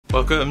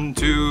Welcome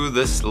to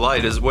This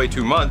Light is Way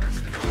Too Much.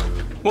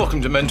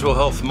 Welcome to Mental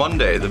Health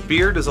Monday. The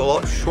beard is a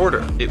lot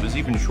shorter. It was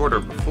even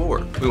shorter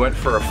before. We went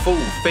for a full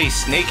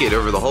face naked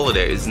over the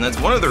holidays, and that's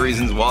one of the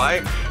reasons why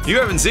you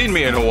haven't seen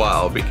me in a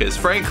while, because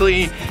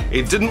frankly,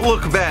 it didn't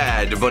look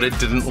bad, but it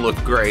didn't look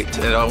great,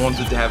 and I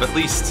wanted to have at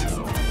least...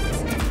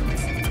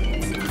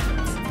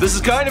 This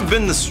has kind of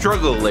been the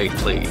struggle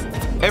lately.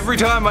 Every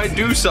time I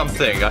do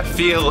something, I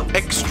feel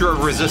extra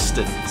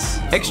resistance.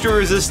 Extra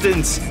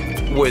resistance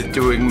with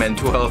doing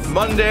Mental Health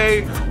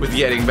Monday, with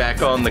getting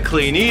back on the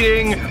clean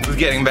eating, with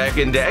getting back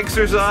into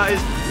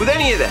exercise, with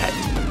any of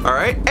that,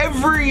 alright?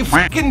 Every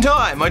fucking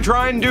time I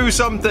try and do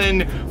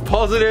something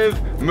positive,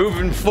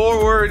 moving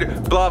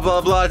forward, blah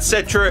blah blah,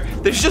 etc.,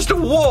 there's just a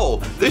wall,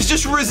 there's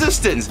just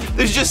resistance,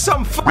 there's just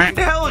some fucking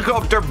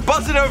helicopter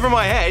buzzing over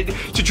my head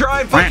to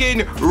try and fucking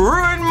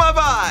ruin my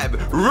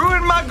vibe,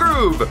 ruin my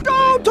groove.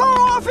 Don't turn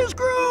off his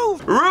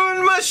groove!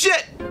 Ruin my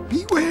shit!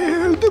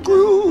 Beware the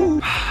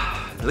groove!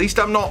 At least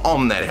I'm not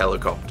on that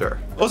helicopter.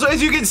 Also,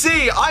 as you can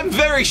see, I'm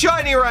very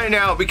shiny right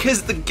now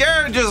because the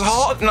garage is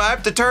hot and I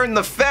have to turn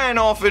the fan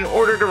off in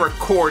order to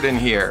record in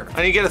here.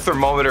 I need to get a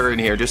thermometer in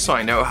here just so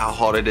I know how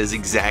hot it is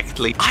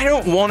exactly. I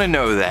don't want to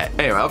know that.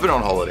 Anyway, I've been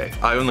on holiday.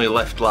 I only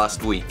left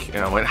last week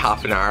and I went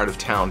half an hour out of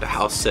town to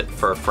house sit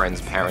for a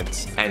friend's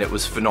parents, and it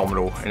was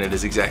phenomenal, and it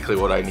is exactly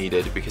what I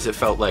needed because it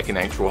felt like an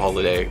actual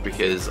holiday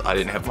because I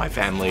didn't have my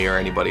family or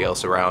anybody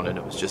else around, and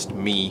it was just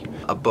me,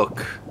 a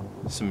book,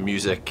 some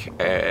music,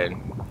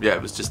 and yeah,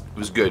 it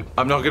was good.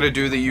 I'm not gonna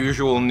do the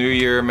usual New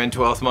Year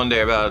Mental Health Monday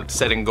about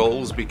setting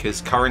goals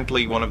because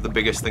currently one of the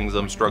biggest things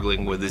I'm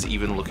struggling with is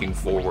even looking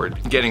forward.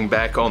 Getting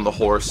back on the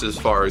horse as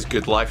far as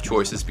good life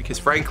choices, because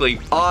frankly,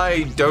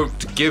 I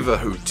don't give a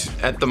hoot.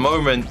 At the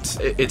moment,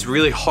 it's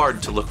really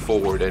hard to look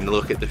forward and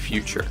look at the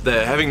future.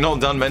 Having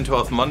not done Mental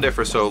Health Monday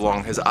for so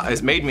long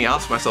has made me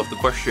ask myself the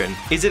question,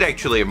 is it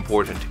actually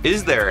important?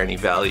 Is there any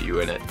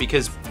value in it?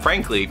 Because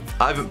frankly,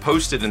 I haven't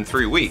posted in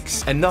 3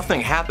 weeks and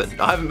nothing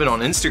happened. I haven't been on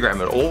Instagram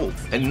at all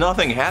and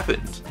nothing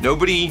happened.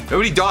 Nobody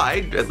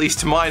died, at least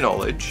to my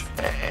knowledge.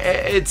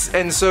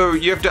 And so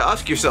you have to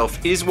ask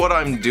yourself, is what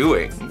I'm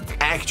doing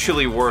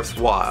actually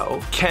worthwhile?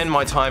 Can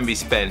my time be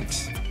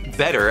spent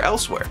better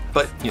elsewhere?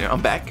 But you know,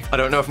 I'm back. I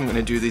don't know if I'm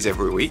gonna do these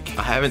every week.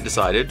 I haven't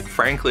decided.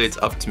 Frankly, it's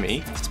up to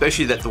me,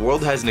 especially that the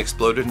world hasn't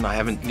exploded and I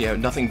haven't, you know,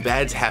 nothing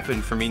bad's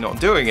happened for me not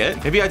doing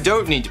it. Maybe I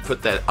don't need to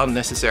put that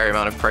unnecessary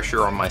amount of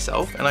pressure on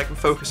myself and I can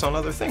focus on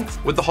other things.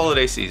 With the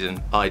holiday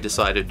season, I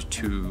decided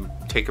to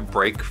take a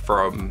break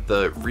from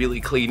the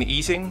really clean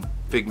eating.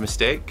 Big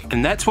mistake.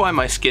 And that's why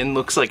my skin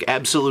looks like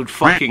absolute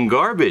fucking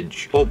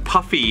garbage. All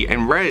puffy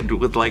and red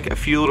with like a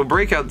few little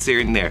breakouts here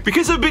and there.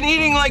 Because I've been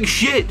eating like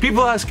shit.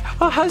 People ask,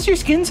 oh, how's your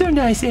skin so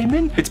nice,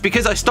 Eamon? It's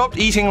because I stopped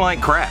eating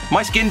like crap.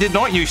 My skin did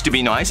not used to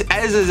be nice,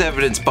 as is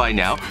evidenced by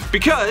now,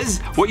 because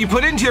what you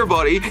put into your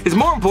body is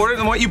more important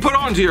than what you put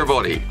onto your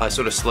body. I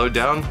sort of slowed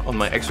down on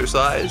my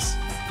exercise.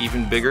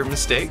 Even bigger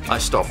mistake. I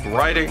stopped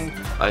writing.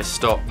 I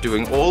stopped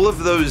doing all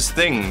of those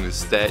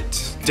things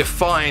that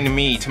define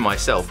me to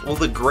myself. All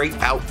the great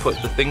output,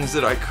 the things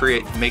that I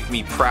create make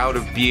me proud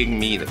of being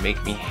me, that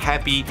make me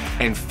happy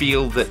and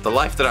feel that the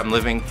life that I'm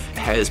living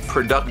has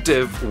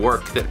productive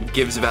work that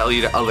gives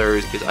value to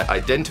others, because I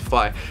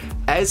identify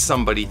as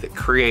somebody that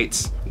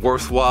creates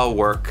worthwhile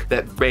work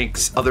that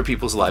makes other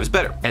people's lives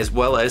better, as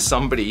well as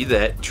somebody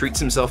that treats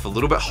himself a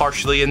little bit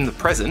harshly in the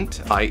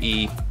present,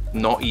 i.e.,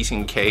 not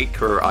eating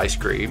cake or ice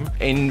cream,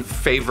 in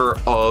favor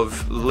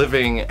of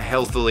living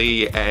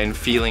healthily and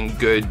feeling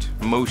good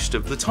most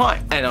of the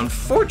time. And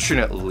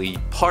unfortunately,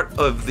 part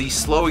of the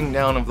slowing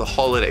down of the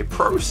holiday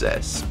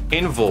process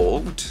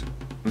involved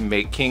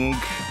making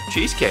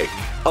cheesecake.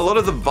 A lot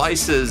of the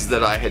vices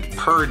that I had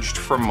purged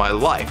from my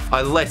life,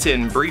 I let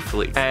in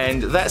briefly.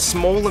 And that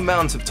small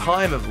amount of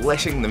time of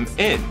letting them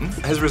in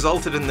has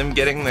resulted in them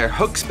getting their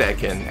hooks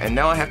back in. And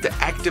now I have to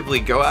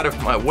actively go out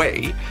of my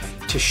way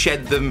to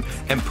shed them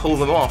and pull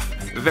them off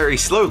very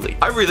slowly.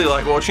 I really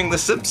like watching The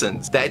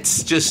Simpsons.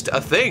 That's just a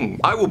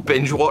thing. I will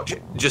binge watch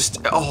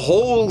just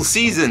whole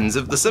seasons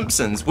of The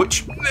Simpsons,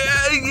 which,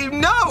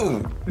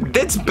 no,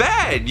 that's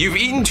bad. You've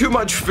eaten too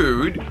much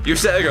food. You're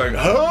sitting there going,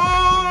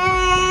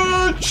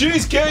 oh,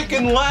 cheesecake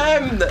and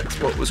lamb.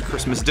 That's what was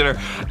Christmas dinner.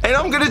 And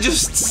I'm gonna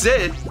just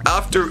sit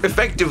after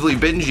effectively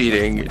binge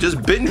eating,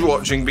 just binge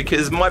watching,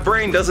 because my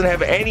brain doesn't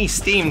have any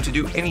steam to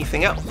do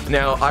anything else.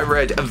 Now, I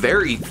read a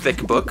very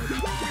thick book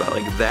about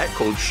like that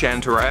called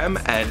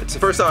Shantaram, and it's the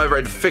first time I've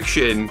read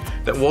fiction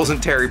that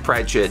wasn't Terry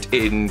Pratchett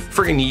in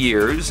friggin'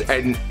 years,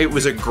 and it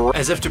was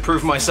as if to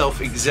prove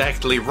myself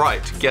exactly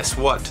right. Guess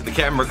what? The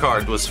camera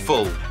card was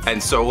full,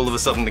 and so all of a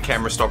sudden the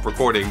camera stopped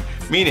recording,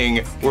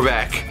 meaning we're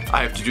back.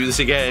 I have to do this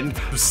again.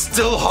 I'm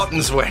still hot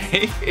and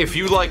sweaty. If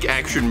you like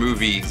action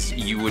movies,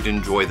 you would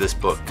enjoy this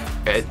book.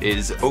 It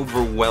is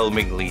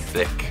overwhelmingly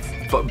thick.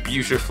 but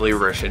beautifully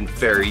written,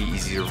 very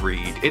easy to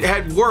read. It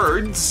had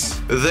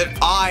words that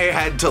I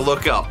had to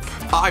look up.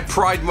 I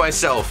pride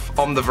myself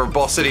on the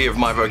verbosity of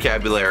my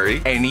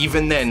vocabulary, and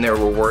even then there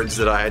were words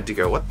that I had to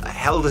go, what the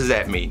hell does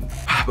that mean?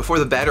 Before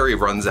the battery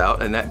runs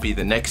out, and that'd be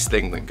the next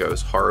thing that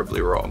goes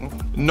horribly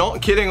wrong.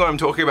 Not kidding when I'm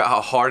talking about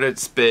how hard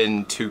it's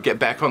been to get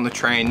back on the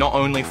train, not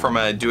only from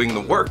a doing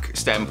the work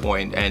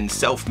standpoint and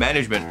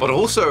self-management, but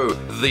also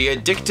the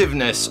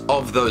addictiveness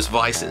of those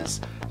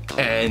vices.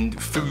 And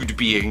food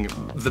being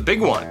the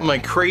big one. My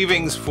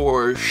cravings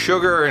for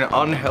sugar and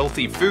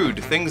unhealthy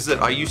food, things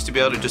that I used to be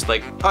able to just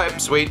like, oh,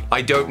 sweet,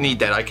 I don't need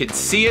that. I could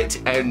see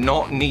it and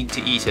not need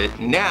to eat it.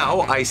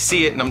 Now I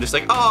see it and I'm just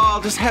like, oh,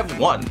 I'll just have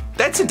one.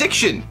 That's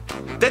addiction.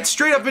 That's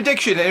straight up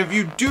addiction. And if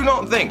you do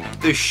not think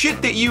the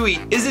shit that you eat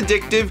is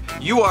addictive,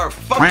 you are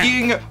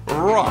fucking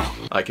wrong.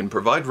 I can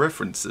provide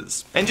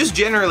references. And just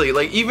generally,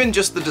 like even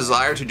just the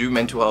desire to do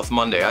Mental Health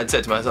Monday, I'd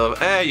said to myself,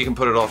 you can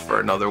put it off for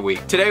another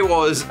week. Today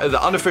was the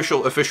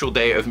official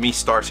day of me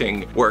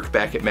starting work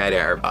back at Mad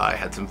Air. I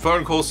had some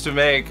phone calls to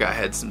make, I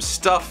had some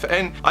stuff,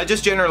 and I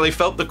just generally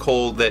felt the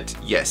call that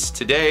yes,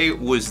 today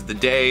was the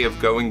day of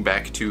going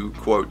back to,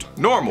 quote,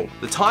 normal.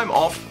 The time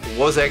off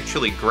was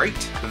actually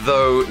great,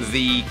 though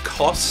the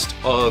cost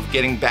of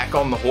getting back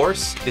on the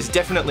horse is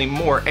definitely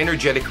more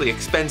energetically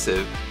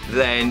expensive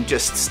than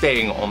just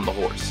staying on the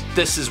horse.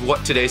 This is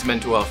what today's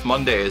Mental Health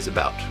Monday is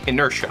about.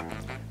 Inertia.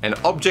 An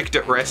object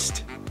at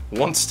rest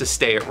wants to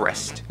stay at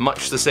rest.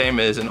 Much the same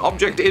as an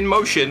object in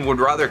motion would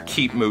rather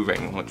keep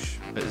moving, which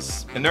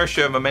is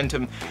inertia,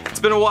 momentum.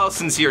 It's been a while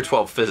since year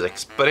 12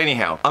 physics, but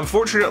anyhow,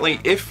 unfortunately,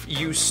 if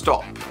you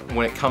stop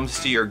when it comes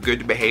to your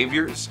good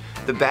behaviors,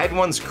 the bad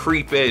ones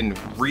creep in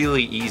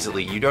really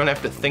easily. You don't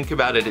have to think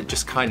about it, it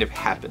just kind of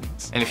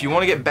happens. And if you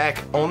want to get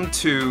back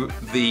onto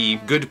the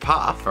good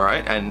path, all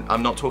right, and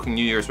I'm not talking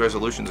New Year's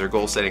resolutions or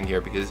goal setting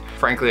here because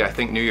frankly, I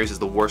think New Year's is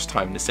the worst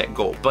time to set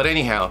goals. But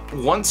anyhow,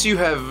 once you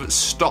have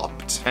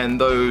stopped and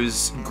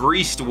those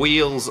greased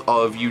wheels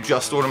of you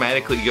just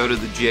automatically go to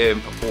the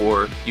gym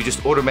or you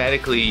just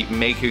automatically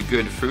make a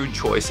good food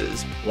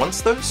choices,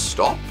 once those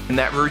stop and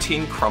that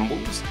routine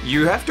crumbles,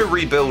 you have to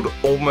rebuild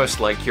almost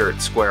like you're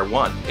at square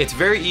one. It's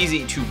very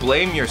easy to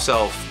blame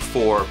yourself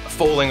for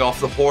falling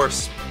off the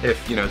horse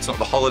if, you know, it's not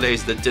the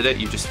holidays that did it,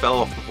 you just fell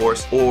off the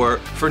horse, or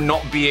for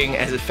not being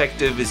as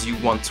effective as you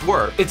once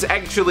were. It's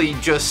actually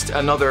just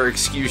another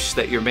excuse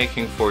that you're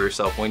making for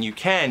yourself when you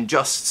can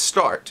just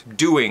start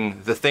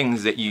doing the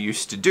things that you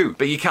used to do.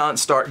 But you can't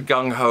start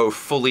gung-ho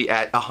fully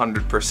at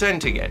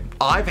 100% again.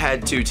 I've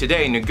had to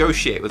today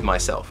negotiate with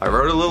myself. I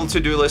wrote a little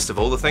to-do list of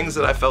all the things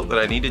that I felt that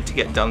I needed to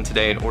get done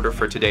today in order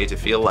for today to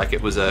feel like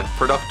it was a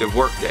productive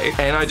work day.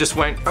 And I just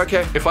went,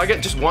 okay, if I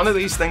get just one of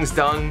these things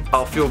done,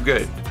 I'll feel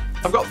good.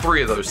 I've got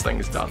 3 of those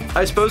things done.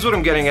 I suppose what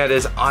I'm getting at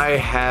is I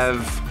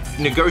have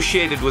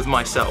negotiated with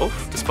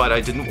myself, despite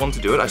I didn't want to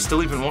do it. I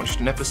still even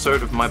watched an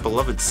episode of my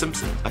beloved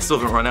Simpsons. I still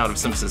haven't run out of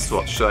Simpsons to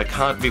watch, so I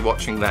can't be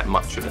watching that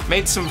much of it.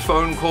 Made some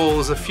phone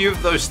calls, a few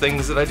of those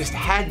things that I just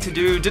had to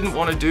do, didn't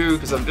want to do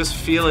because I'm just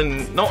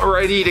feeling not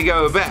ready to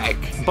go back.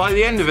 By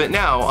the end of it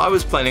now, I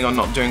was planning on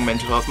not doing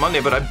Mental Health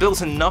Monday, but I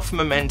built enough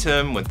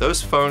momentum with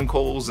those phone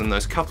calls and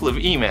those couple of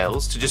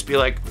emails to just be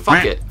like,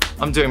 fuck it.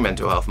 I'm doing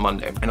Mental Health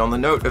Monday. And on the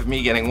note of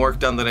me getting work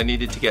done that I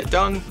needed to get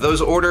done,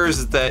 those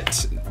orders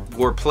that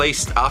were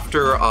placed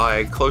after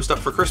I closed up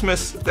for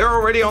Christmas, they're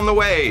already on the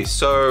way,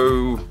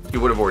 so you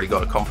would have already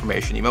got a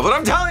confirmation email, but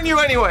I'm telling you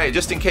anyway,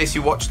 just in case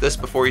you watch this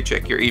before you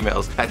check your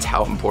emails. That's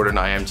how important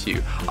I am to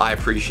you. I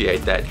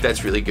appreciate that.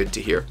 That's really good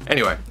to hear.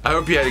 Anyway, I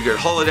hope you had a good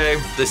holiday.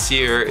 This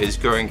year is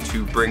going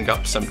to bring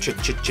up some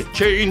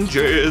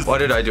changes. Why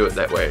did I do it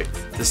that way?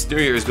 This new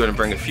year is going to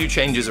bring a few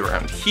changes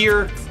around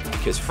here,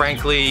 because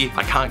frankly,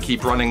 I can't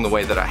keep running the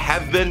way that I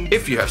have been.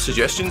 If you have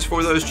suggestions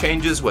for those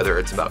changes, whether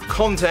it's about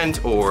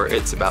content or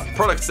it's about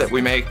products that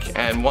we make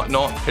and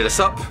whatnot, hit us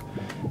up.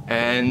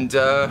 And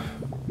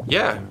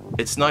yeah,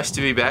 it's nice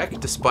to be back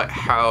despite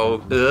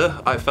how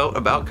I felt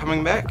about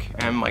coming back,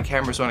 and my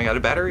camera's running out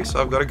of battery,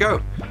 so I've got to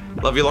go.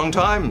 Love you long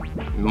time.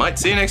 Might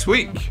see you next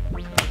week.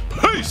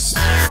 Peace!